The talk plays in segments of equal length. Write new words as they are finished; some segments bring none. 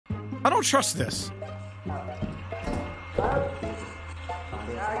I don't trust this.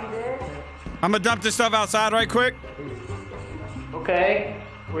 I'm gonna dump this stuff outside right quick. Okay.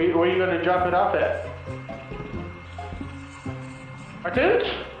 Where you gonna drop it off at?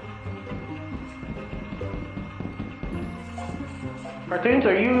 CaRtOoNz? CaRtOoNz,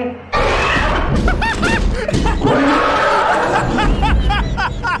 are you?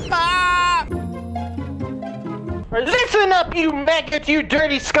 Listen up, you maggots, you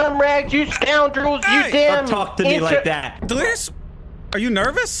dirty scum rags, you scoundrels, Hey, you damn. Don't talk to me like that. Delirious, are you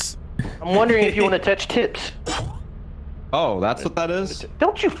nervous? I'm wondering if you want to touch tips. Oh, that's what that is?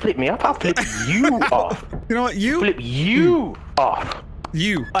 Don't you flip me off. I'll flip you off. You know what? You? Flip you off.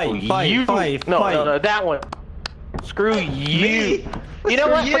 You. Fight. No, that one. Screw you. You know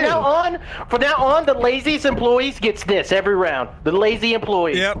what? From now on, the laziest employees gets this every round. The lazy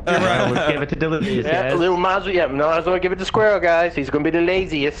employee. Yep, you're right. Let's give it to Delirious, guys. Might as well give it to Squirrel, guys. He's gonna be the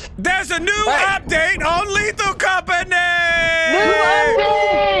laziest. There's a new update on Lethal Company! New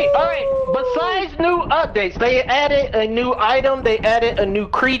update! Alright, besides new updates, they added a new item, they added a new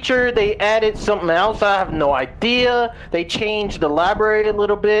creature, they added something else, I have no idea. They changed the library a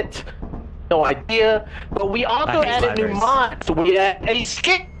little bit. No idea. But we also added new mods. So we added a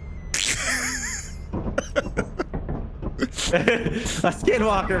skin. A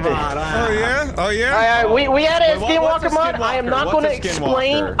Skinwalker mod. Oh yeah? Oh yeah? We added a What's Skinwalker a mod. Skinwalker? I am not going to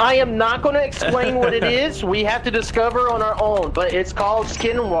explain. I am not going to explain what it is. We have to discover on our own. But it's called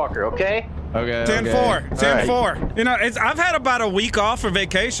Skinwalker. Okay. Okay. 10-4. 10-4. You know, I've had about a week off for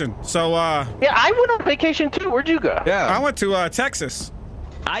vacation. So yeah, I went on vacation too. Where'd you go? Yeah. I went to Texas.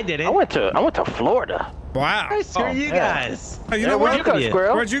 I did it. I went to Florida. Wow. Screw you guys. Hey, you know Where'd what? you go,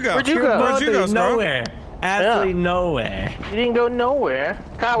 Squirrel? Where'd you go? Where'd you go? Where'd you go, Squirrel? Nowhere. Absolutely nowhere. You didn't go nowhere.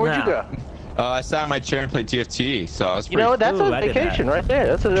 Kyle, where'd you go? I sat in my chair and played TFT, so I was pretty. You know, that's a I did vacation right there.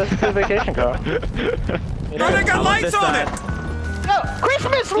 That's a good vacation, Kyle. Oh, they got lights on it! No,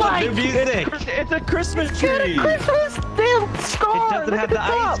 Christmas lights! It's a Christmas tree. Get a Christmas damn star! It doesn't have the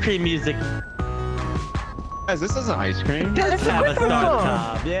ice cream music. Guys, this isn't ice cream. It does have a star on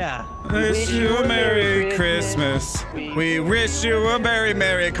top, yeah. Wish you a Merry Christmas. We wish you a Merry,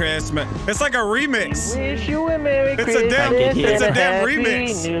 Merry Christmas. It's like a remix. Wish you a Merry It's Christmas. it's a and damn Happy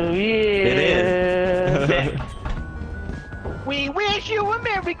remix. New Year. It is. We wish you a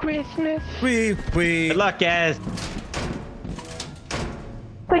Merry Christmas. Good luck, guys.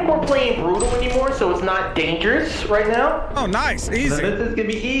 I think we're playing brutal anymore, so it's not dangerous right now. Oh, nice. So Easy. this is gonna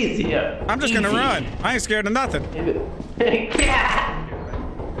be easy. Yeah. I'm just gonna run. I ain't scared of nothing. Yeah.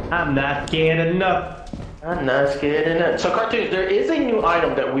 I'm not scared enough. I'm not scared enough. So, CaRtOoNz, there is a new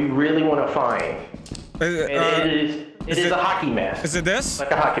item that we really want to find. And it is a hockey mask. Is it this?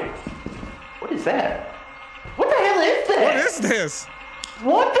 Like a hockey. What is that? What the hell is that? What is this?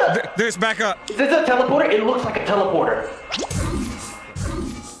 What the? This, back up. Is this a teleporter? It looks like a teleporter.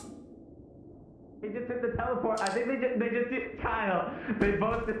 They just hit the teleport. I think they just hit Kyle. They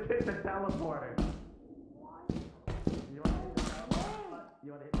both just hit the teleporter. You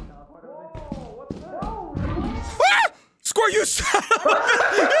want to hit the teleporter? Whoa, what's that? Ah! Squirrel, you son of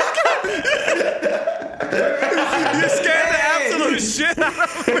You scared the absolute shit out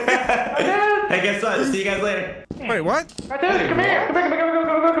of me. Hey, guess what? See you guys later. Wait, what? CaRtOoNz, come here. Come here.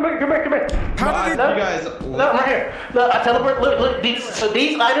 How did You guys. Look, right here. Look, I teleport. Look.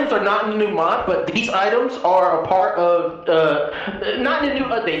 These items are not in the new mod, but these items are a part of not in the new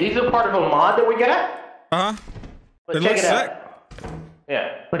update. These are part of a mod that we got. Uh-huh. But It check looks it sick. out.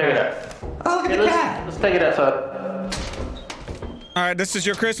 Yeah, check it out. Oh, look at the cat. Let's take it outside. All right, this is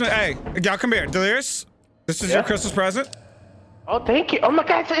your Christmas. Hey, y'all come here. Delirious, this is your Christmas present. Oh, thank you. Oh my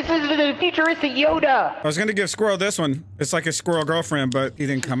God, this is the futuristic Yoda. I was gonna give Squirrel this one. It's like his squirrel girlfriend, but he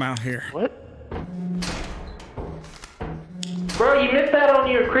didn't come out here. What? Bro, you missed out on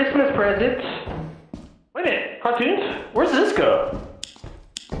your Christmas presents. Wait a minute, CaRtOoNz? Where's this go?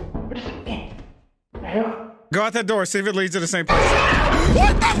 What is it? The hell? Go out that door. See if it leads to the same place.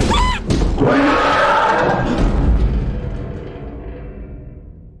 What the fuck?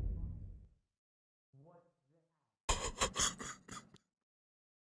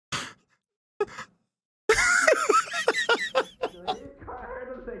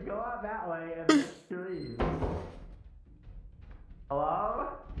 Go out that way and then trees. Hello?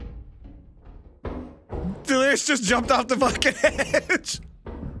 Delirious just jumped off the fucking edge.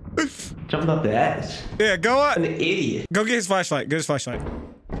 Jumped off the edge. Yeah, go up. An idiot. Go get his flashlight. Get his flashlight.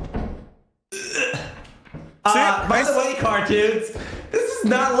 By the way, CaRtOoNz, this is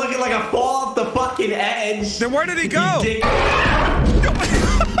not looking like a fall off the fucking edge. Then where did he go?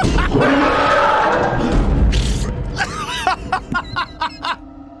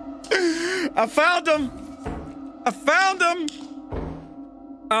 I found him. I found him.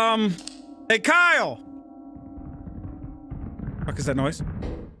 Hey, Kyle. What is that noise?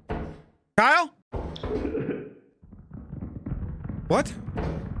 Kyle? What?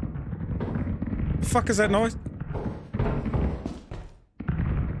 The fuck is that noise?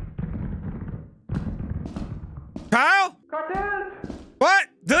 Kyle? CaRtOoNz! What?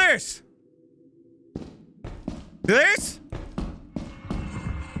 This? This?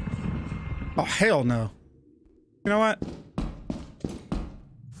 Oh, hell no. You know what?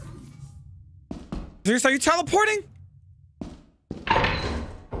 Zeus, are you teleporting?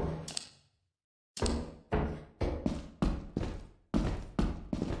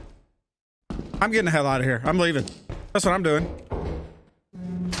 I'm getting the hell out of here. I'm leaving. That's what I'm doing.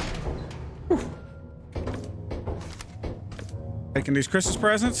 Whew. Taking these Christmas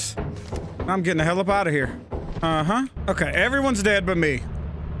presents. I'm getting the hell up out of here. Uh-huh. Okay, everyone's dead but me.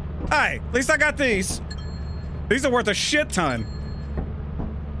 Hey, at least I got these. These are worth a shit ton.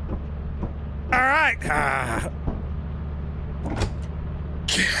 All right.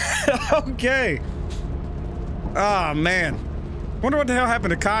 Okay. Oh, man. Wonder what the hell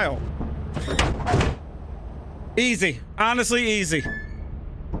happened to Kyle. Easy. Honestly, easy.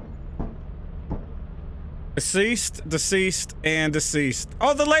 Deceased, deceased, and deceased.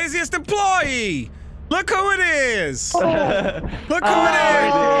 Oh, the laziest employee! Look who it is! Look who it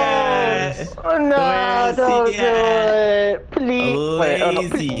is! Oh, no, don't do it. Please.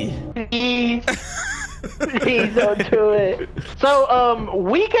 Lazy. Please. Please don't do it. So,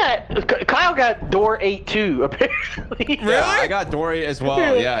 Kyle got door 8 too, apparently. Really? Yeah, I got Dory as well.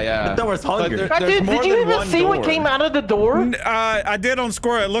 Yeah. The door's hungry. Did you even see what came out of the door? I did on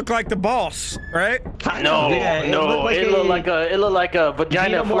Squirrel. It looked like the boss, right? No, Yeah, it looked like a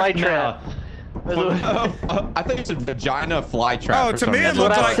vagina fly trap. I think it's a vagina fly trap. Oh, to me it That's what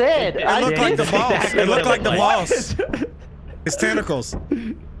looked I like said. it looked like the boss. exactly It looked what like the it boss. His tentacles.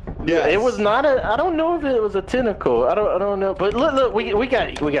 Yeah, it was not a. I don't know if it was a tentacle. I don't know. But look, we got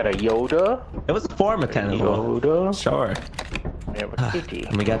a Yoda. It was a form of tentacle. Yoda. Sure.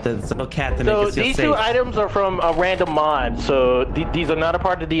 And we got this little cat to make So us feel these safe. two items are from a random mod. So these are not a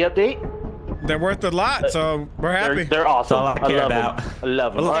part of the update. They're worth a lot, so we're happy. They're awesome. That's all I care love about. them. I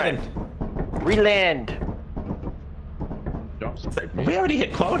love them. We're All right, reland. We already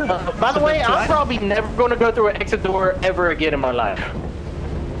hit quota. By the way, I'm probably never going to go through an exit door ever again in my life.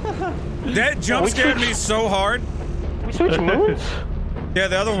 That jump scared me so hard. We switch moons? Yeah,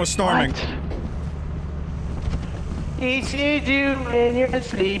 the other one was storming. He sees you when you're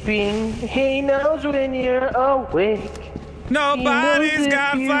sleeping. He knows when you're awake. Nobody's He knows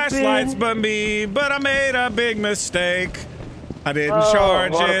got if you've flashlights been- but me, but I made a big mistake. I didn't Oh,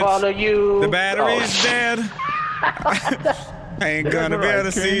 charge wanna follow it. you. The battery's Oh. dead. I ain't gonna be able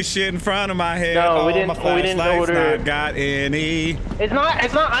to see shit in front of my head. No, we All my didn't flashlights order- not got any. It's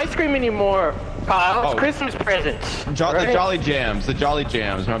not ice cream anymore, Kyle. It's Oh. Christmas presents. The Jolly Jams. The Jolly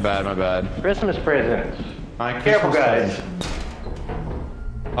Jams. My bad. Christmas presents. My Careful, Christmas guys. present.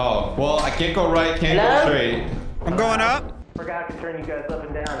 Oh, well, I can't go right, can't Hello? go straight. I'm going up. Forgot to turn you guys up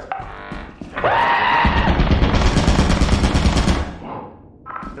and down.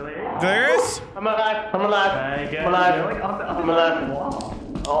 There is. I'm alive. I'm alive. Thank you. I'm alive. You're like on the I'm alive. wall.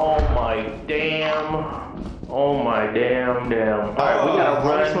 Oh my damn. Oh my damn. Alright, we gotta How are we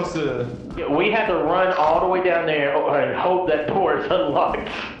run. supposed to... Yeah, we have to run all the way down there and hope that door is unlocked. I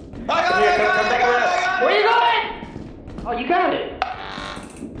Come got here, it, come back around. Where you going? Oh, you got it.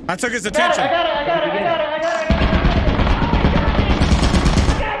 I took his I got it. attention. I got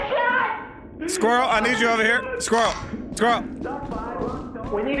it. Squirrel, I need you over here. Squirrel.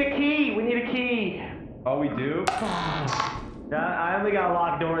 We need a key. Oh, we do? I only got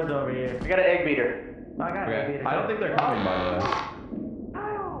locked doors over here. I got an egg beater. I got Okay. it. I don't think they're coming, by the way.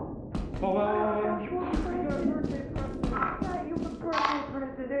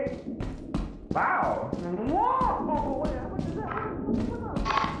 Wow. Whoa! How much is that?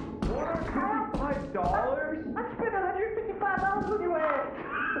 $5? I spent $155 on your ass.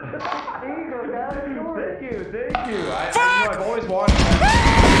 There you go, guys. Thank you. I've always wanted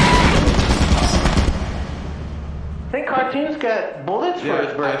I think CaRtOoNz got bullets for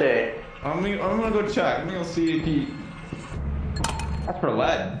his birthday. I'm gonna go check. I'm gonna see if he... That's for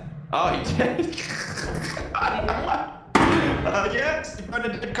lead. Oh, he did. Yes, he put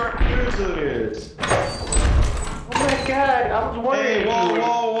it in CaRtOoNz it is. Oh my god, I was wondering. Hey,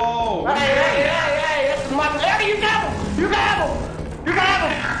 whoa. Hey, this is my... Hey, you got him!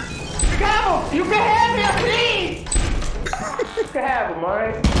 You can have him, please! You can have him,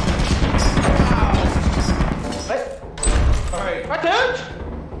 alright? What? Alright. CaRtOoNz?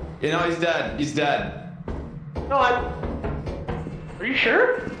 You know, he's dead. He's dead. No, are you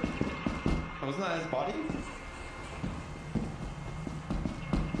sure? Wasn't that his body?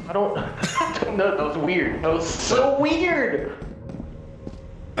 I don't know. That was weird. That was so weird.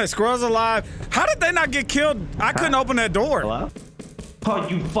 Hey, Squirrel's alive. How did they not get killed? I couldn't open that door. Hello? Oh,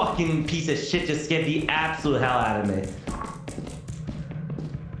 you fucking piece of shit just scared the absolute hell out of me.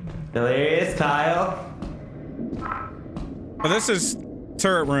 Delirious, Kyle. Oh, this is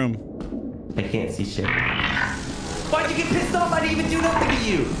turret room. I can't see shit. Why'd you get pissed off? I didn't even do nothing to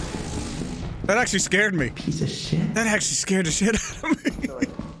you. That actually scared me. Piece of shit. That actually scared the shit out of me.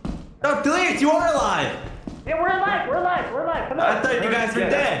 No, Delirious, you are alive. Yeah, we're alive. We're alive. We're alive. Come on. I thought you guys were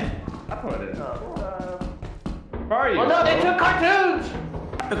dead. I put it. Where are you? Well, no, they took CaRtOoNz.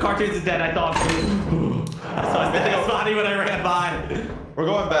 The CaRtOoNz is dead. I thought. I saw his dead body when I ran by. We're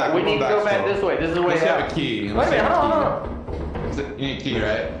going back. We need to go back this way. This is the way Unless you have out. a key. Wait a minute. Hold on. You need a key,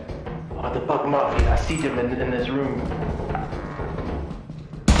 right? Oh, the fuck mafia. I see them in this room.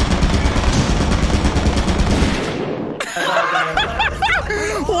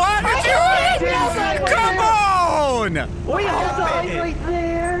 Why did you? Come on! We all died right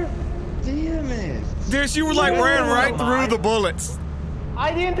there. Damn it. This, you were like ran right through the bullets.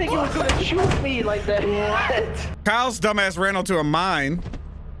 I didn't think it was gonna shoot me like that. What? Kyle's dumbass ran onto a mine.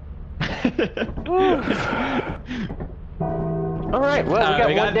 All right. Well,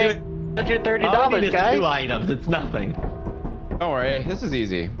 we got one day. $130, guys. 2 items. It's nothing. Don't worry. This is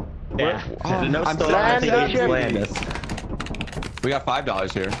easy. Yeah. Oh, no I'm store. so I think happy. it's land us. We got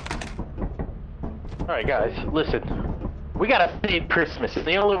 $5 here. All right, guys. Listen. We gotta save Christmas.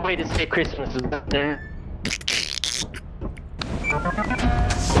 The only way to save Christmas is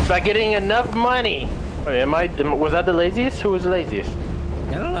by getting enough money. Wait, was I the laziest? Who was the laziest?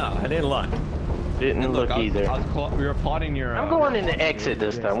 I don't know. I didn't look. Didn't look either. We were plotting your. I'm going in the exit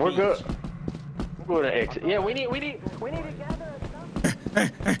this time. We're going to exit. Yeah, we need to gather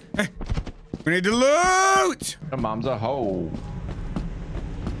stuff. We need to loot. Your mom's a hoe.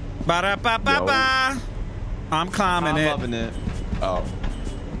 Ba-da-ba-ba-ba. I'm climbing I'm it. loving it. Oh.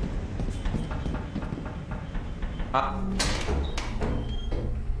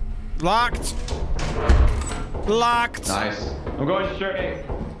 Locked. Locked. Nice. I'm going straight.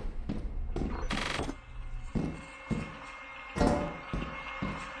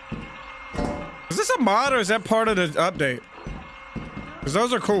 Is this a mod or is that part of the update? Because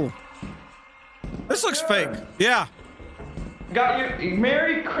those are cool. This looks fake. Yeah. Got you.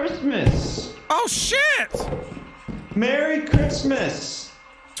 Merry Christmas. Oh, shit. Merry Christmas.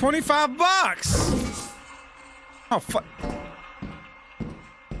 25 bucks. Oh, fuck.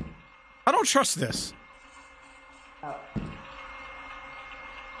 I don't trust this.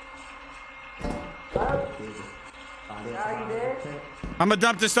 I'm gonna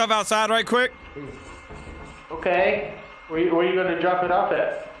dump this stuff outside right quick. Okay. Where you gonna drop it off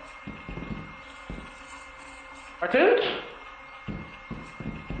at? CaRtOoNz?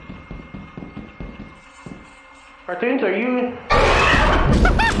 CaRtOoNz, are you?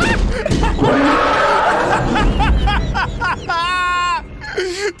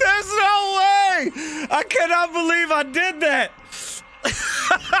 There's no way! I cannot believe I did that!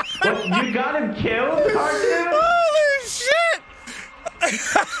 What, you got him killed, CaRtOoNz? Holy shit!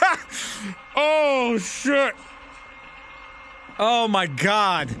 Oh shit! Oh my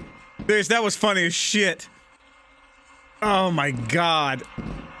god. Bitch, that was funny as shit. Oh my god.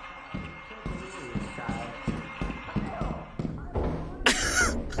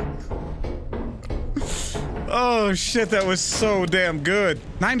 Oh shit, that was so damn good.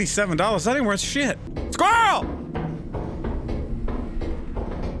 $97, that ain't worth shit. Squirrel!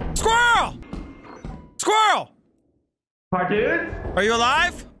 Squirrel! Squirrel! CaRtOoNz? Are you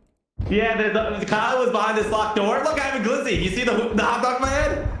alive? Yeah, the Kyle was behind this locked door. Look, I have a glizzy. You see the hot dog in my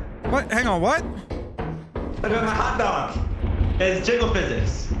head? What? Hang on, what? Look at my hot dog. It's jiggle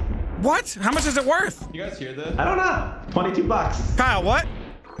physics. What? How much is it worth? You guys hear this? I don't know. 22 bucks. Kyle, what?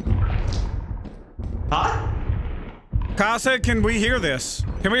 Huh? Kyle said, can we hear this?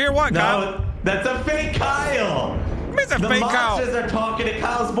 Can we hear what, Kyle? No, that's a fake Kyle. What means a The fake monsters Kyle? are talking to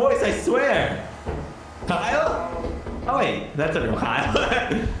Kyle's voice, I swear. Kyle? Oh wait, that's a real Kyle.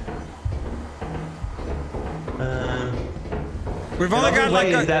 We've only got like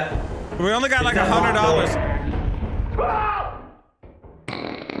we only got like $100.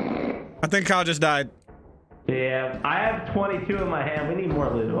 I think Kyle just died. Yeah, I have 22 in my hand. We need more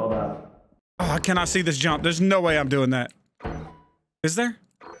loot. Hold up. Oh, I cannot see this jump. There's no way I'm doing that. Is there?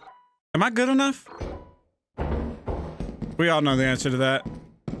 Am I good enough? We all know the answer to that.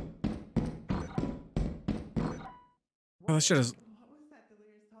 Oh, that shit is...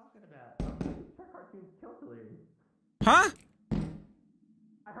 talking about? Check CaRtOoNz kill delirious. Huh?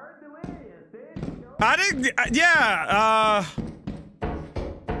 I heard delirious, dude. I didn't. Yeah.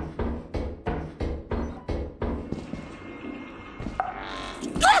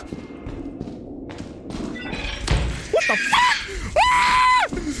 What the fuck? Ah!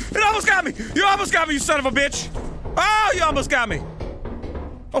 It almost got me. You almost got me, you son of a bitch. Oh, you almost got me.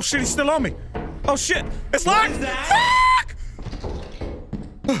 Oh shit, he's still on me. Oh shit, it's locked. Fuck!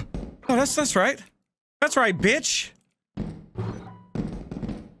 Oh, that's right. That's right, bitch.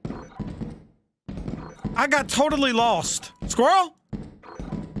 I got totally lost. Squirrel?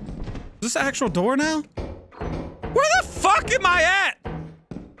 Is this the actual door now? Where the fuck am I at?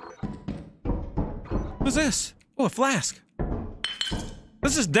 What's this? Oh, a flask.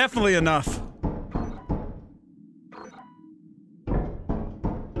 This is definitely enough.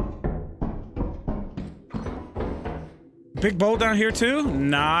 Big bowl down here too.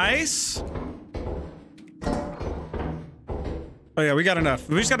 Nice. Oh yeah, we got enough.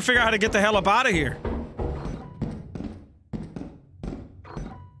 We just gotta figure out how to get the hell up out of here.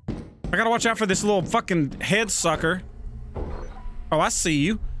 I gotta watch out for this little fucking head sucker. Oh, I see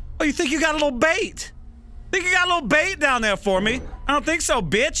you. Oh, you think you got a little bait? Think you got a little bait down there for me? I don't think so,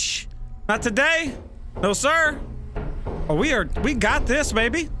 bitch. Not today. No, sir. Oh, we got this,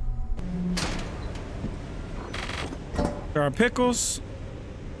 baby. There are pickles.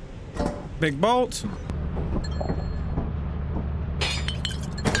 Big bolt.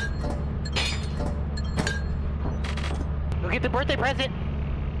 Go get the birthday present.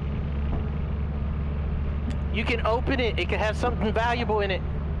 You can open it. It can have something valuable in it.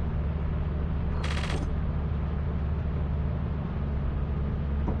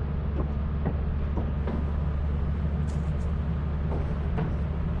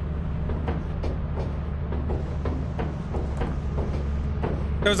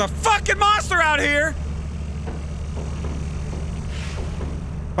 There's a fucking monster out here!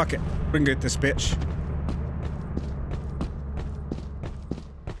 Fuck it. We can get this bitch.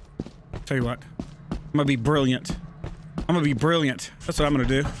 Tell you what. I'm gonna be brilliant. I'm gonna be brilliant. That's what I'm gonna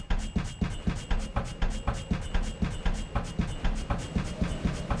do.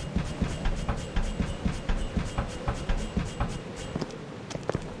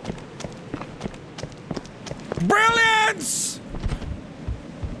 Brilliance!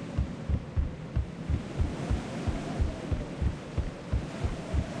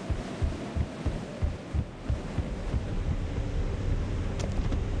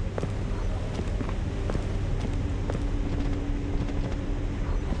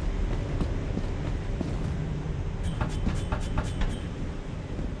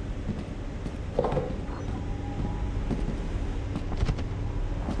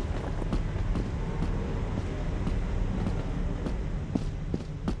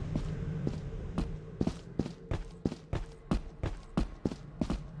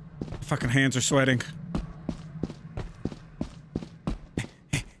 Fucking hands are sweating.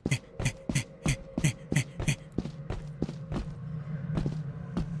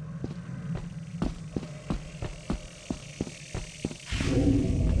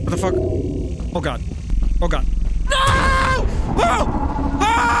 What the fuck? Oh god. Oh god. No! Oh!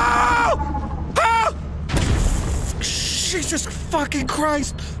 Oh! Oh! Jesus fucking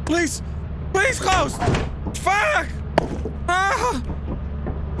Christ! Please! Please close! Fuck! Ah!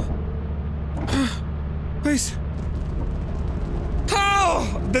 Please.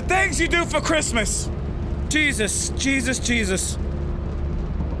 Oh! The things you do for Christmas! Jesus, Jesus, Jesus.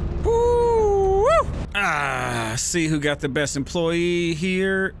 Woo! Ah, see who got the best employee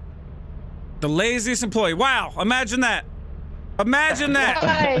here. The laziest employee. Wow, imagine that. Imagine that.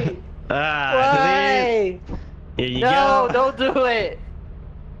 Why? Why? Here you go. No, don't do it.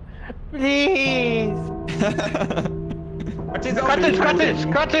 Please.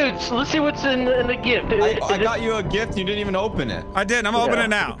 CaRtOoNz, let's see what's in the gift. I got you a gift, you didn't even open it. I did, I'm gonna open it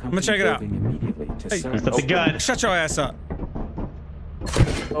now. I'm gonna check it out. Hey, that's a gun. Shut your ass up.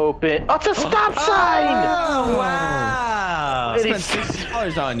 Open. Oh, it's a stop sign! Oh, wow. It Spent is-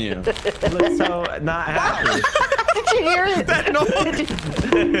 $60 on you. Looks so not happy. Did you hear it? That noise.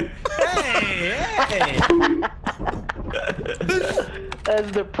 Hey,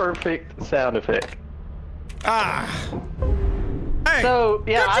 That's the perfect sound effect. Ah. Hey. So,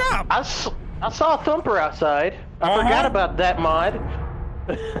 yeah, good job. I saw a thumper outside. I forgot about that mod.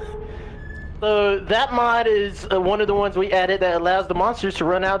 So, that mod is one of the ones we added that allows the monsters to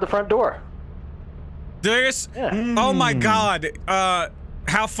run out the front door. Darius? Yeah. Oh my god.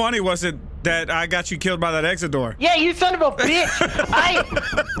 How funny was it that I got you killed by that exit door? Yeah, you son of a bitch!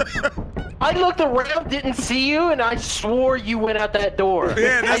 I looked around, didn't see you, and I swore you went out that door.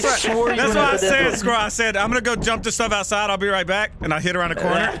 Yeah, that's what I said, Squirrel. I said, I'm gonna go jump the stuff outside. I'll be right back. And I hit around the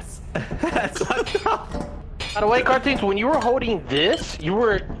corner. That's fucked up. By the way, CaRtOoNz, when you were holding this, you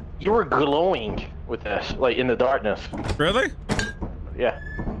were glowing with this, like in the darkness. Really? Yeah.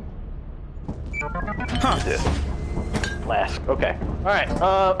 Huh. Flask. Okay. All right.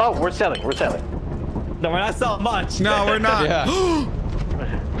 Oh, we're selling. We're selling. No, we're not selling much. No, we're not. Yeah.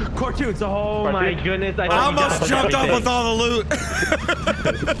 CaRtOoNz. Oh my goodness. I almost jumped off with all the loot.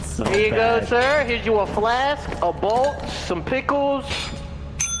 So Here you bad. go, sir. Here's you a flask, a bolt, some pickles,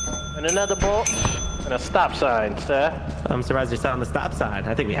 and another bolt, and a stop sign, sir. I'm surprised you're selling the stop sign.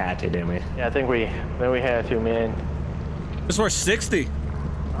 I think we had to, didn't we? Yeah, I think we had to, man. It's worth 60.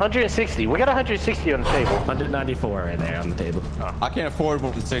 160. We got 160 on the table. 194 right there on the table. I can't afford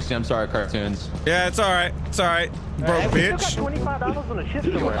more than 60. I'm sorry, CaRtOoNz. Yeah, it's all right. It's all right. Broke Hey, we bitch. still got $25 on the ship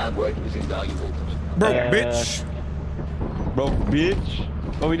somewhere. Broke bitch. Broke bitch.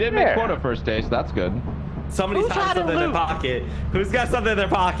 Well, we did make Yeah. quota first day, so that's good. Somebody's Who's hiding hiding something in their loot? pocket. Who's got something in their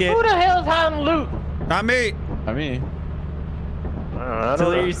pocket? Who the hell's hiding loot? Not me. I mean, I So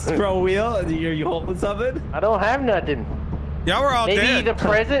don't you know. scroll wheel and you holding something? I don't have nothing. Y'all were all Maybe dead. the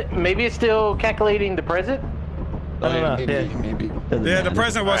present. Maybe it's still calculating the present. I don't know. maybe, Yeah. maybe. Doesn't Yeah, the matter.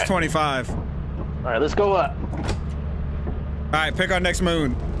 present was Alright. 25. All All right, let's go up. right, pick our next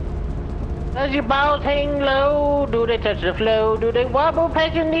moon. Does your balls hang low? Do they touch the flow? Do they wobble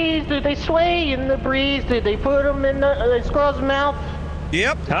past your knees? Do they sway in the breeze? Do they put them in the squirrel's mouth?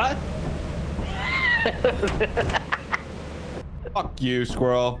 Yep. Huh? Fuck you,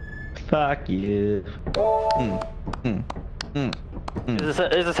 squirrel. Fuck you. This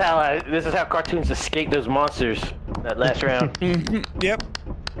is how CaRtOoNz escaped those monsters that last round. Yep.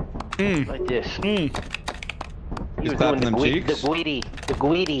 Like this. He He's was clapping doing them the cheeks.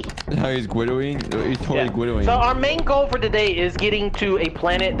 gwitty. How he's gwidowing? He's totally Yeah. gwidowing. So our main goal for today is getting to a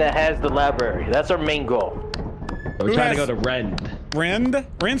planet that has the library. That's our main goal. We're Who trying has- to go to Rend. Rend?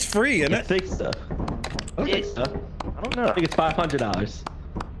 Rend's free, isn't I it? think so. I think so. I don't know. I think it's $500.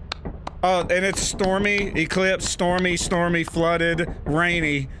 Oh, and it's stormy, eclipse, stormy, flooded,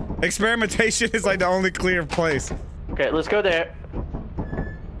 rainy. Experimentation is like the only clear place. Okay, let's go there.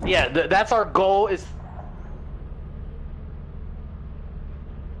 Yeah, that's our goal is...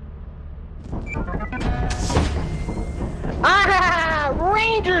 Ah!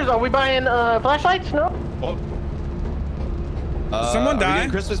 Rangers! Are we buying flashlights? No? Someone We died?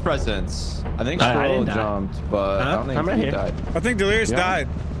 did Christmas presents. I think I Squirrel didn't die. jumped, but I Huh? don't think I'm right he here. died. I think Delirious Yeah. died.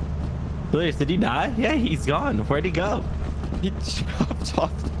 Delirious, did he die? Yeah, he's gone. Where'd he go? He jumped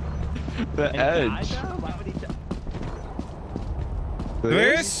off the And he died edge. now? Why would he die?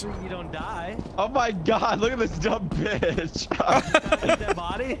 Delirious? You don't die. Oh my god, look at this dumb bitch. Is that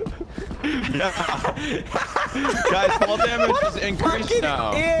body? Guys, fall damage is increased Fucking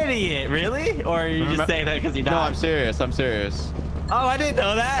now. idiot, really? Or are you just saying that because he died? No, I'm serious. I'm serious. Oh, I didn't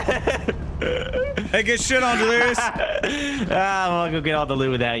know that. Hey, get shit on, Delirious. I'll go get all the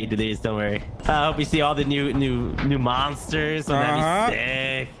loot without you, Delirious. Don't worry. I hope you see all the new monsters. So that'd be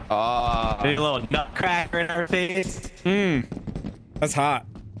sick. Maybe a little nutcracker in our face. That's hot.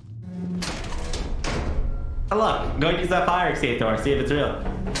 Oh, look, go use that fire escape door. See if it's real.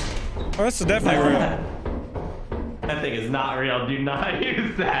 Oh, this is definitely real. That thing is not real. Do not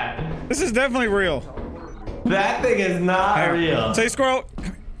use that. This is definitely real. That thing is not real. Say, Squirrel.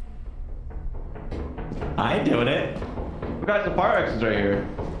 I ain't doing it. We got some fire exits right here.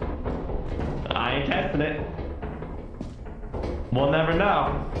 I ain't testing it. We'll never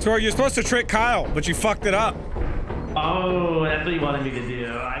know. Squirrel, you're supposed to trick Kyle, but you fucked it up. Oh, that's what you wanted me to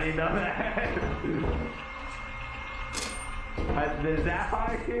do. I didn't know that. Is that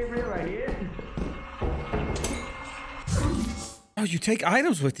fire escape real right here? Oh, you take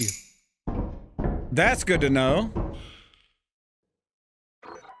items with you. That's good to know.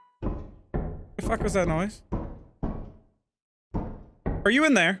 The fuck was that noise? Are you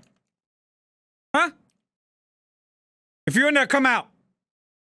in there? Huh? If you're in there, come out.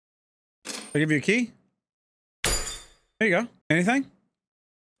 I'll give you a key. There you go. Anything?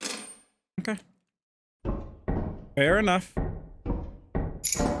 Okay. Fair enough.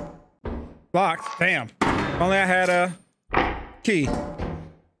 Locked. Damn. Only I had a key.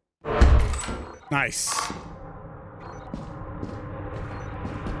 Nice.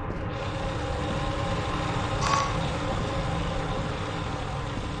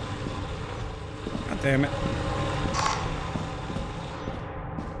 God damn it.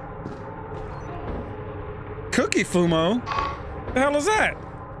 Cookie Fumo? The hell is that?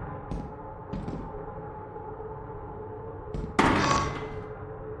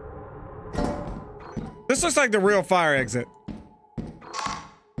 This looks like the real fire exit.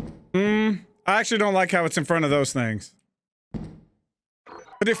 I actually don't like how it's in front of those things.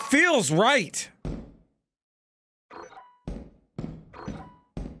 But it feels right.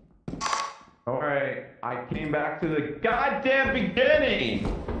 Alright, I came back to the goddamn beginning!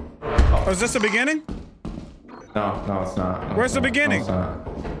 Oh, is this the beginning? No, it's not. No, Where's the beginning? No,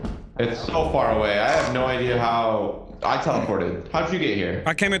 it's so far away. I have no idea how... I teleported. How'd you get here?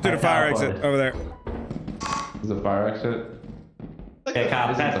 I came in through the fire exit over there. Is the fire exit? Hey,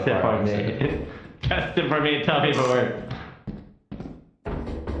 Kyle, test it for me. Test it for me and tell me if it worked.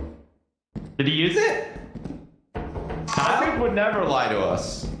 Did he use it? Kyle would never lie to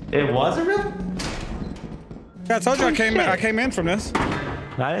us. It was a real? Yeah, I told you I came in from this.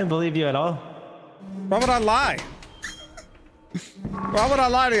 I didn't believe you at all. Why would I lie? Why would I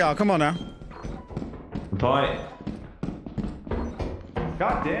lie to y'all? Come on now. Good point.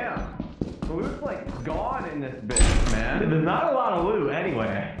 God damn. The loot's like gone in this bitch, man. There's not a lot of loot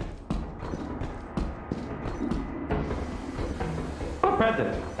anyway. Oh,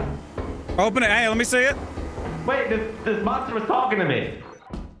 present. Open it. Hey, let me see it. Wait, this monster was talking to me.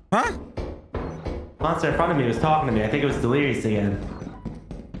 Huh? Monster in front of me was talking to me. I think it was Delirious again.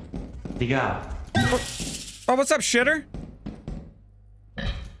 Where'd he go? Oh, what's up, shitter?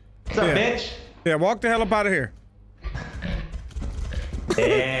 What's up, bitch? Yeah, walk the hell up out of here.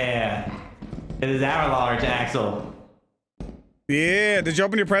 Yeah. It is our large axle. Yeah, did you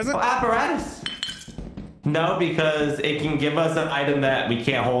open your present? Oh, apparatus. No, because it can give us an item that we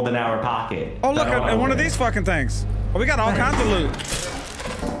can't hold in our pocket. Oh, look, at one of these fucking things. Oh, we got all kinds of loot.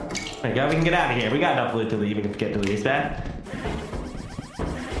 There you go, we can get out of here. We got enough loot to leave and get Delirious back.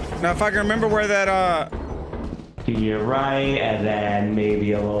 Now, if I can remember where that, To your right, and then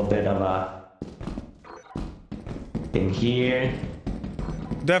maybe a little bit of a... in here.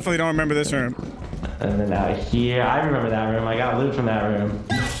 Definitely don't remember this room. And then out here. I remember that room. I got loot from that room.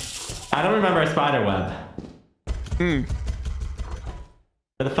 I don't remember a spider web. Where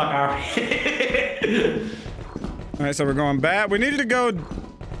the fuck are we? Alright, so we're going back. We needed to go...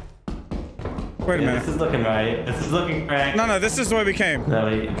 Wait a minute. This is looking right. This is looking correct. No, this is the way we came. No,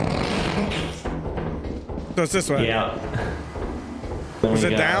 wait. So it's this way. Yeah. Is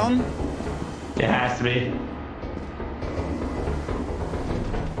it down? It has to be.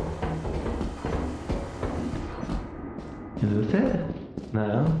 Is this it?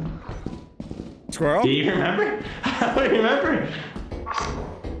 No. Squirrel? Do you remember? I don't remember.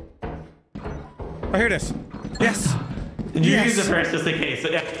 Oh, here it is. Yes. You use it first just in case.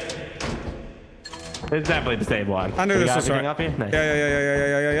 Yeah. It's definitely the same one. I knew this was right. Up here? Nice.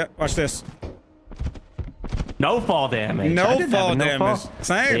 Yeah. Watch this. No fall damage. No fall damage.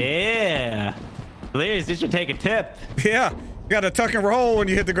 Same. Yeah. Delirious, you should take a tip. Yeah. You gotta tuck and roll when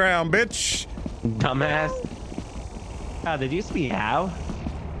you hit the ground, bitch. Dumbass. Oh, did you speak how?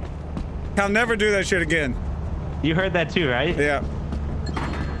 I'll never do that shit again. You heard that too, right? Yeah.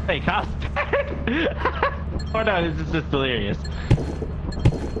 Hey, cops. Oh no, this is just Delirious.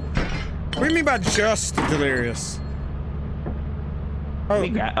 What do you mean by just Delirious? Oh,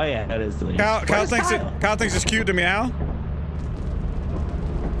 yeah, that is Delirious. Kyle thinks it's cute to meow.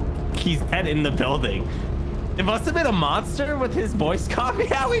 He's dead in the building. It must have been a monster with his voice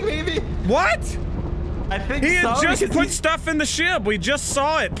meowing, maybe? What? I think he so. He had just put stuff in the ship. We just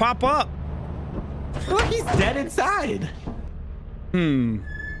saw it pop up. Look, he's dead inside. I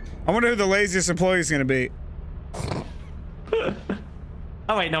wonder who the laziest employee is gonna be.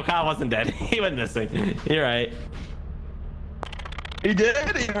 Oh wait, no, Kyle wasn't dead. He went missing. You're right. He did?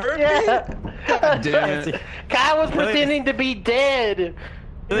 He hurt me? God damn it. Kyle was pretending to be dead.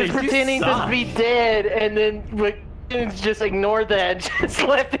 He was pretending to be dead, and then just ignored that and just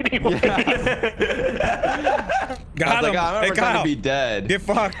left anyway. Got him. I'm never gonna be dead. Get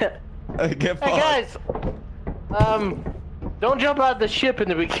fucked. Get fucked. Hey guys, don't jump out of the ship in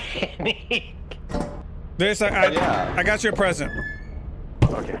the beginning. I got you a present.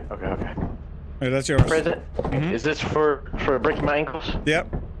 Okay. Hey, that's yours. Present? Is this for breaking my ankles? Yep.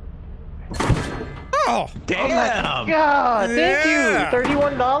 Oh! Damn! Oh my God, thank Yeah. you!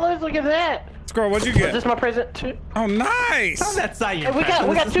 $31? Look at that! Squirrel, what'd you get? Is this my present too? Oh, nice! On that side, Hey, we got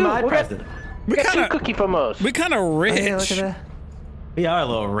two. We got two cookie famos. We kind of rich. Hey, look at that. We are a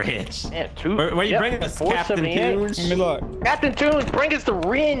little rich. Yeah, two. Where you bringing us, Captain Toons? Let me look. Captain Toons, bring us the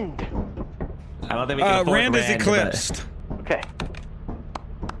Rind. I don't think we can afford Rand is Rand, eclipsed. Okay.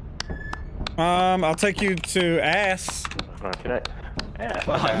 I'll take you to Ass. Can I? Yeah.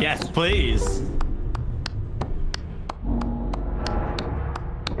 But... yes, please.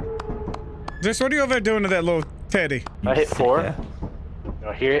 What are you over there doing to that little teddy? I hit 4. Yeah.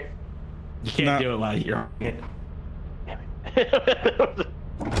 You hear it? You can't do it while you're on it.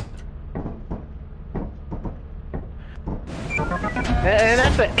 And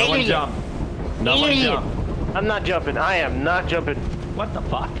that's an No one alien. jump. No one Alien. jump. I'm not jumping. I am not jumping. What the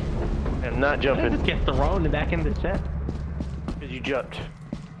fuck? I am not I jumping. just get thrown back in the chat. Because you jumped.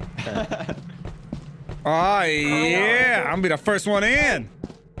 Oh, yeah. I'm gonna be the first one in.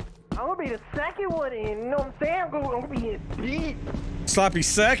 I'm gonna be the second one in. You know what I'm saying? I'm gonna be beat. Sloppy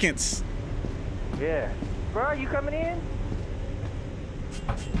seconds. Yeah. Bro, you coming in?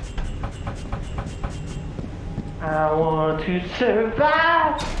 I want to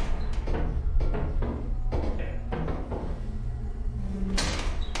survive.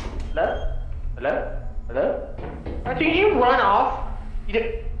 Hello? Hello? Hello? Did you run off? You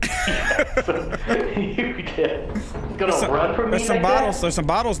did. You did. Gonna run from me. There's some like bottles. that? There's some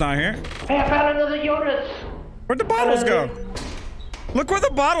bottles down here. Hey, I found another Jonas. Where'd the bottles go? Look where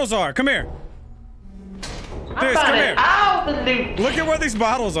the bottles are. Come here. Come here. Out the loot. Look at where these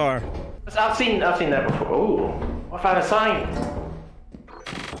bottles are. I've seen that before. Ooh, I found a sign.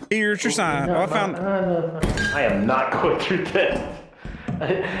 Here's your sign. Oh, I found. I am not going through that.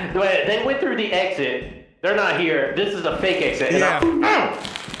 Wait, they went through the exit. They're not here. This is a fake exit. Yeah.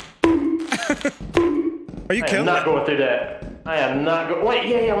 Are you I am killing not it? going through that. I am not going. Wait,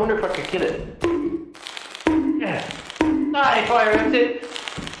 yeah. I wonder if I can kill it. Yeah. Die, fire exit.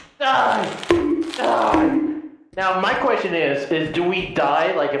 Die. Die. Now my question is do we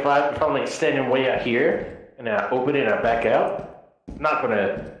die like if I'm like standing way out here and I open it and I back out? I'm not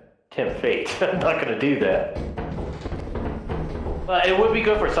gonna tempt fate. I'm not gonna do that. But it would be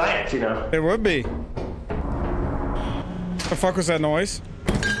good for science, you know. It would be. The fuck was that noise?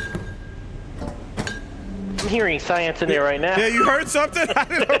 I'm hearing science in there right now. Yeah, you heard something? I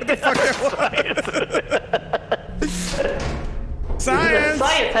didn't know what the fuck that was. Science!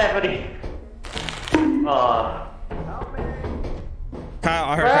 Science happening. Kyle,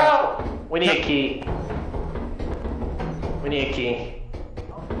 I heard Kyle. Well, we need a key. We need a key.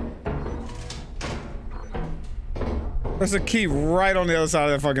 There's a key right on the other side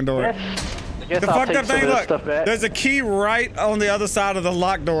of that fucking door. I guess The I'll fucked take up some thing, of this look, stuff back. there's a key right on the other side of the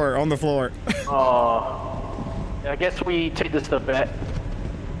locked door on the floor. I guess we take this stuff back.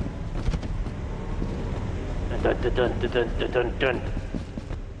 Dun dun dun dun dun dun dun dun.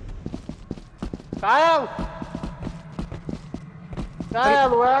 Kyle! Kyle,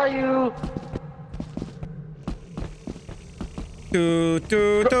 where are you?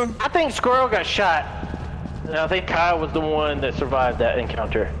 I think Squirrel got shot. And I think Kyle was the one that survived that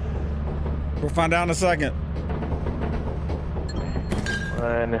encounter. We'll find out in a second.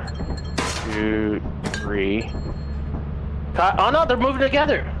 1, 2, 3. Kyle, oh no, they're moving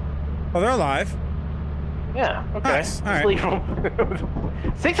together. Oh, they're alive. Yeah, okay. Nice, all right. Leave them.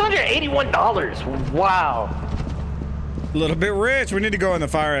 $681. Wow. A little bit rich. We need to go in the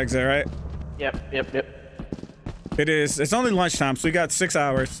fire exit, right? Yep. It is. It's only lunchtime, so we got 6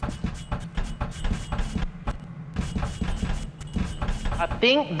 hours. I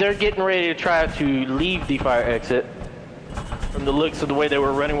think they're getting ready to try to leave the fire exit from the looks of the way they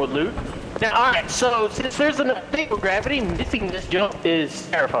were running with loot. Now, alright, so since there's an update with gravity, missing this jump is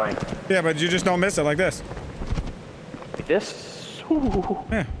terrifying. Yeah, but you just don't miss it like this. Like this? Ooh.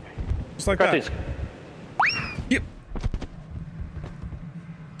 Yeah. Just like that. Yep.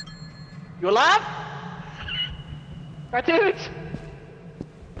 You alive? CaRtOoNz?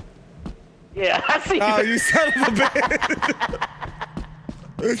 Yeah, I see Oh, you. you son of a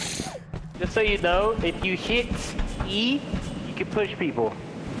bitch. Just so you know, if you hit E, you can push people.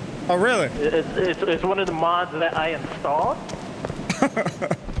 Oh, really? It's one of the mods that I installed.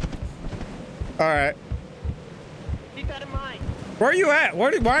 All right. Keep that in mind. Where are you at?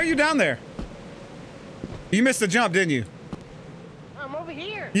 Why are you down there? You missed the jump, didn't you? I'm over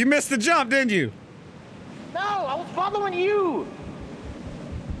here. You missed the jump, didn't you? No, I was following you.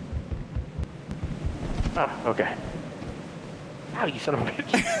 Ah, okay. Ow, you son of a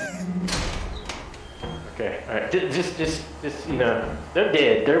bitch. Okay, all right. Just, you know, they're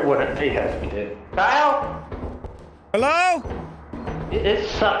dead. They have to be dead. Kyle, Hello? it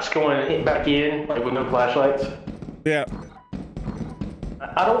sucks going back in like with no flashlights. Yeah.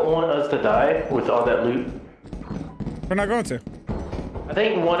 I don't want us to die with all that loot. We're not going to. I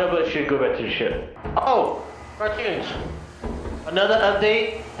think one of us should go back to the ship. Oh, CaRtOoNz. Another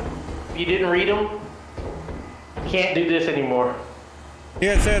update. If you didn't read them, you can't do this anymore.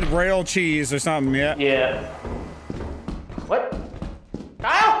 Yeah, it said rail cheese or something, yeah. Yeah. What?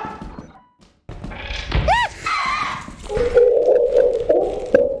 Kyle!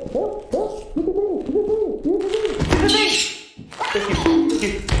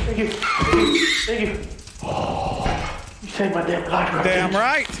 Thank you. take my damn car. Damn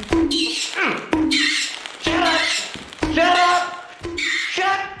right. Shut up! Shut up!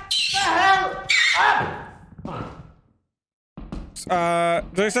 Shut the hell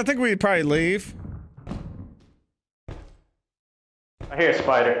up! Bryce, I think we'd probably leave. I hear a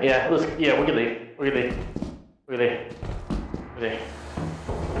spider. Yeah, we can leave. We can leave. We can leave. We can leave.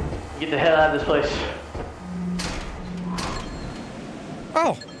 Get the hell out of this place.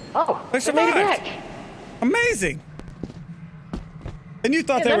 Oh, they survived. made it back. Amazing. And you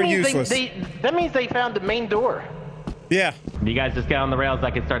thought they were useless. That means they found the main door. Yeah. You guys just get on the rails.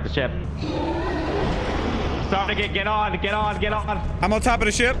 I can start the ship. Start to get on. I'm on top of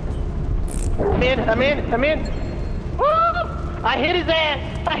the ship. I'm in. Woo! I hit his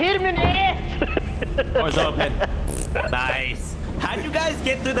ass. I hit him in the ass. Doors open. Nice. How'd you guys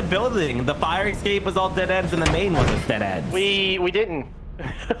get through the building? The fire escape was all dead ends and the main was just dead ends. We didn't.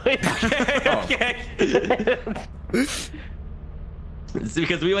 Okay. It's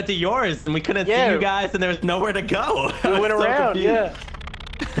because we went to yours and we couldn't see you guys and there was nowhere to go. We went around, yeah.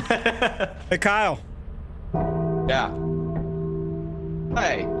 Hey, Kyle. Yeah.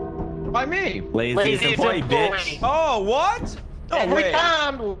 Hey. Why me? Laziest employee, bitch. Oh, what? No Every way.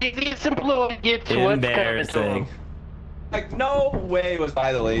 time laziest employee gets what's coming to Embarrassing. him. Like, no way was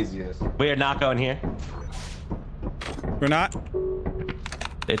I the laziest. We are not going here. We're not.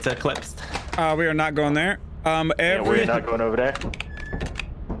 It's eclipsed. We are not going there. We're not going over there.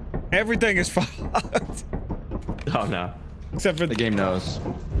 Everything is fucked. Oh no. Except for The game knows.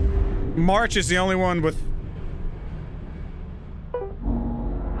 March is the only one with.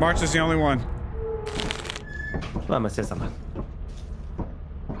 March is the only one. Let me say something.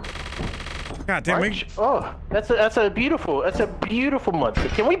 God damn March? Oh, that's a beautiful month.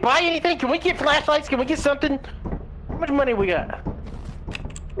 Can we buy anything? Can we get flashlights? Can we get something? How much money we got?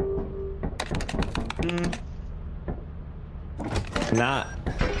 Not.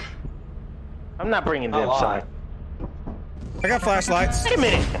 I'm not bringing them side. I got flashlights. Wait a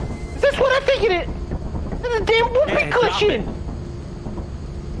minute. Is this what I'm thinking it? This is a damn whoopee cushion.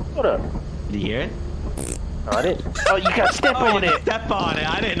 Hold up. Did you hear it? Oh, I didn't. Oh, you got to step on it. Step on it.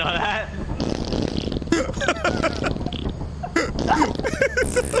 I didn't know that.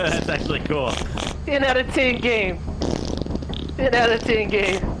 That's actually cool. 10 out of 10 game. 10 out of 10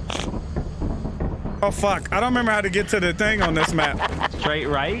 game. Oh fuck! I don't remember how to get to the thing on this map. Straight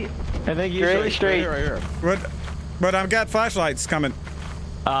right? I think you Straight. Right here. But I've got flashlights coming.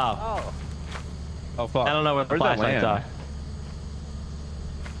 Oh. Oh, fuck. I don't know where the Where's that flashlights are.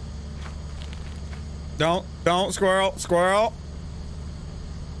 Don't squirrel.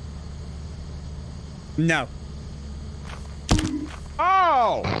 No.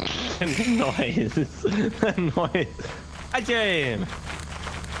 Oh! Noise. Noise. Hi, James.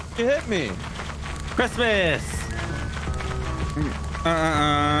 You hit me. Christmas.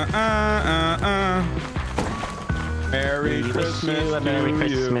 Merry Christmas. Merry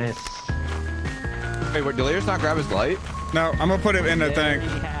Christmas. Wait, did Layers not grab his light? No, I'm gonna put it in the thing.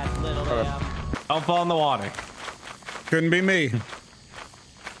 Don't fall in the water. Couldn't be me.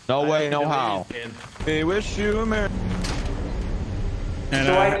 No way, no how. We wish you a merry. And,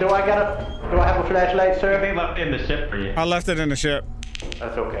 Do I have a flashlight, sir? They left in the ship for you. I left it in the ship.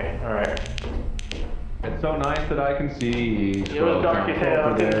 That's okay. All right. It's so nice that I can see. It was dark as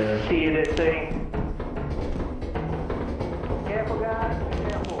hell. I couldn't see this thing. Careful, guys. Be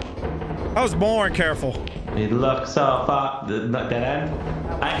careful. I was born careful. It looks so far. That end.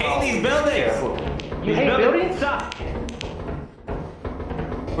 I hate these buildings. You hate buildings? Suck.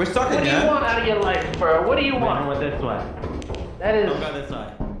 We're stuck What do you again. want out of your life, bro? What do you I want? went this way. That is. Don't go this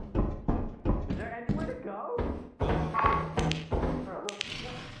way. Is there anywhere to go?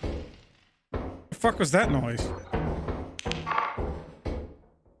 The fuck was that noise?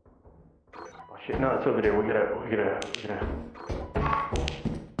 Oh shit! No, it's over there. We gotta.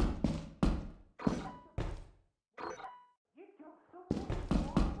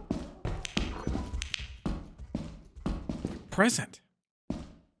 Present.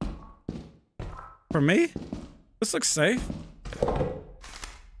 For me? This looks safe.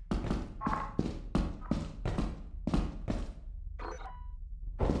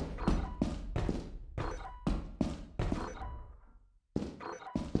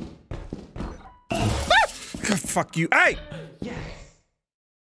 Fuck you. Hey! Yes.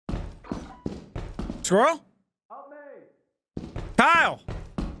 Squirrel? Help me! Kyle!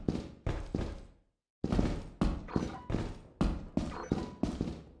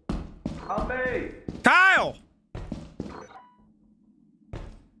 Help me! Kyle!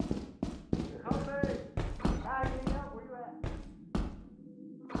 Help me! Guys, need help? Where you at?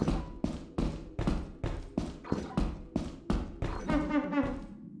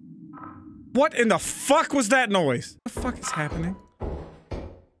 What in the fuck was that noise? What the fuck is happening?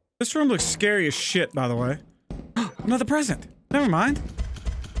 This room looks scary as shit, by the way. Another present. Never mind.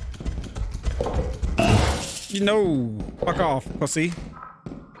 You know, fuck off, pussy.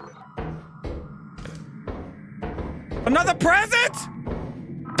 Another present?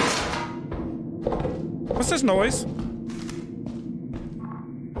 What's this noise?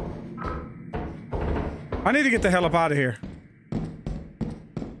 I need to get the hell up out of here.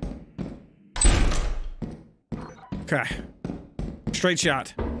 Okay. Straight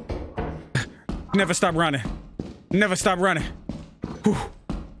shot. Never stop running. Never stop running. Whew.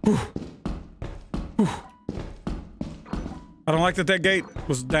 Whew. Whew. I don't like that that gate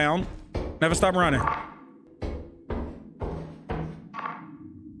was down. Never stop running.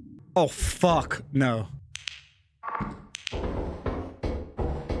 Oh, fuck. No.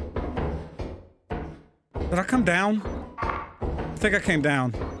 Did I come down? I think I came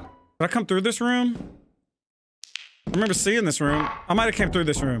down. Did I come through this room? I remember seeing this room. I might have came through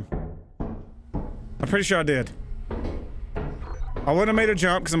this room. I'm pretty sure I did. I wouldn't have made a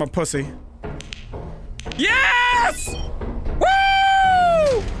jump because I'm a pussy. Yes!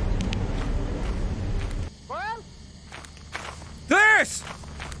 Woo! What? This!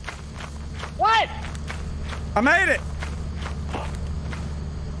 What? I made it!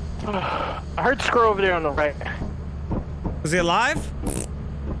 I heard Screw over there on the right. Is he alive?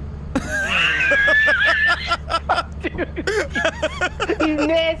 Dude, you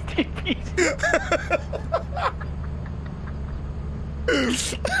nasty piece.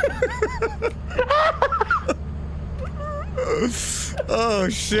 Oh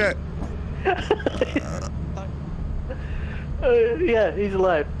shit. Yeah, he's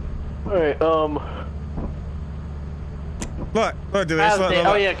alive. Alright, Look, do this. Look,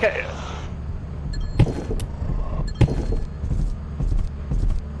 oh yeah, okay.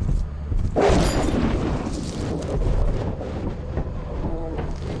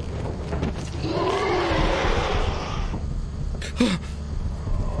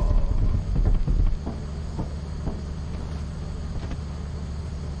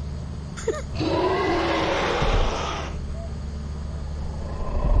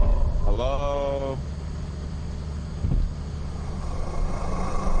 Hello?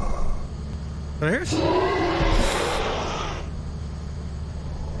 There's?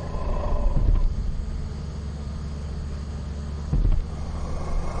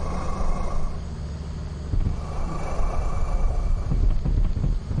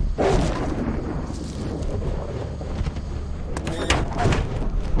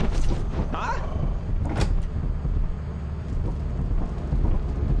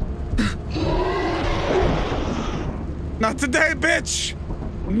 Not today, bitch!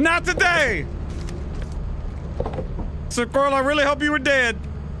 Not today! Squirrel, I really hope you were dead.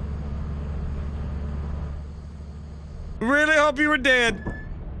 Really hope you were dead.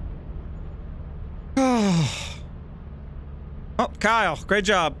 Oh, Kyle, great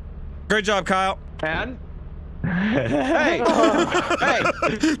job. Great job, Kyle. And? Hey! Hey!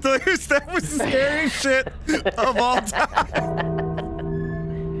 That was the scariest shit of all time.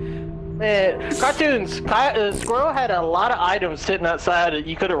 Man, CaRtOoNz, Squirrel had a lot of items sitting outside that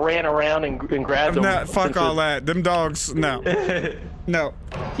you could have ran around and grabbed them. Nah, fuck all that. Them dogs, no. No.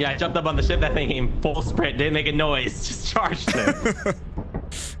 Yeah, I jumped up on the ship. That thing came full sprint. Didn't make a noise. Just charged it.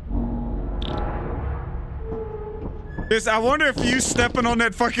 I wonder if you stepping on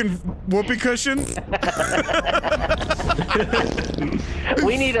that fucking whoopee cushion.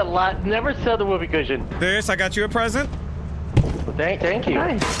 We need a lot. Never sell the whoopee cushion. There's, I got you a present. Well, thank you.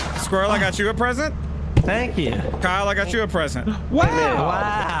 Nice. Squirrel, I got you a present. Thank you. Kyle, I got you a present. Wow.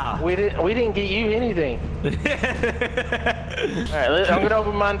 Wow. We didn't get you anything. All right, I'm gonna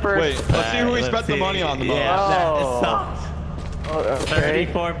open mine first. Wait, let's see who we spent the money on the most. Yeah, Okay.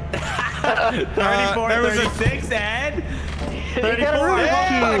 34, 36, and 34.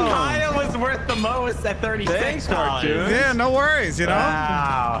 Kyle was worth the most at 36. Thanks, CaRtOoNz. Yeah, no worries, you know?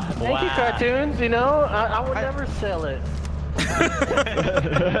 Wow. Thank you, CaRtOoNz. You know, I would never sell it.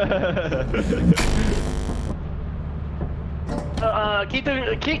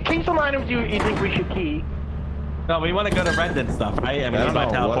 Keep some items you think we should keep. No, we want to go to rent and stuff, right? I mean, we buy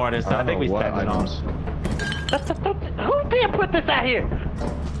teleporters, so I think we spent it all. Who did put this out here?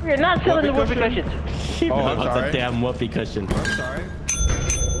 We're not selling the whoopee cushions. Oh, I'm It's sorry. a damn whoopee cushion. I'm sorry.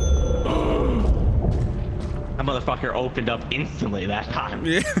 That motherfucker opened up instantly that time.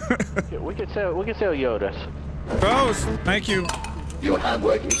 Yeah. We could sell Yodas. Rose, thank you. Your hard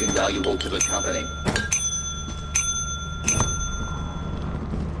work is invaluable to the company.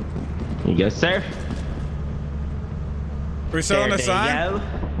 You go, sir. We selling the There sign? you go.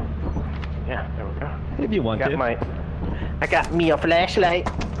 Yeah, there we go. If you want to. I got me a flashlight.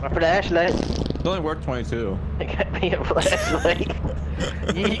 My flashlight. It only worked 22. I got me a flashlight.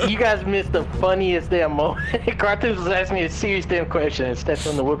 you guys missed the funniest damn moment. CaRtOoNz was asking me a serious damn question and stepped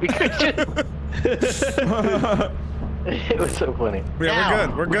on the whoopee cushion. It was so funny. Yeah,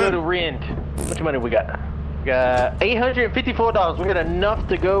 now, we're good. We go to rent. How much money we got? We got $854. We got enough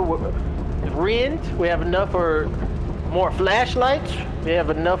to go with rent. We have enough for more flashlights. We have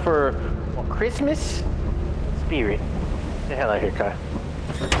enough for more Christmas spirit. Get the hell out of here, Kai.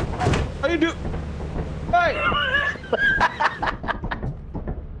 How you do? Hey!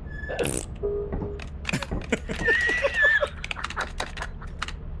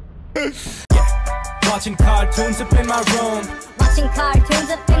 Watching cartoons up in my room. Watching cartoons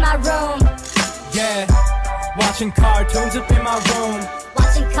up in my room. Yeah. Watching cartoons up in my room.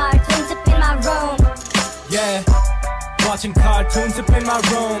 Watching cartoons up in my room. Yeah. Watching cartoons up in my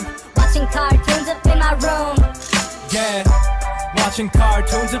room. Watching cartoons up in my room. Yeah. Watching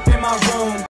cartoons up in my room.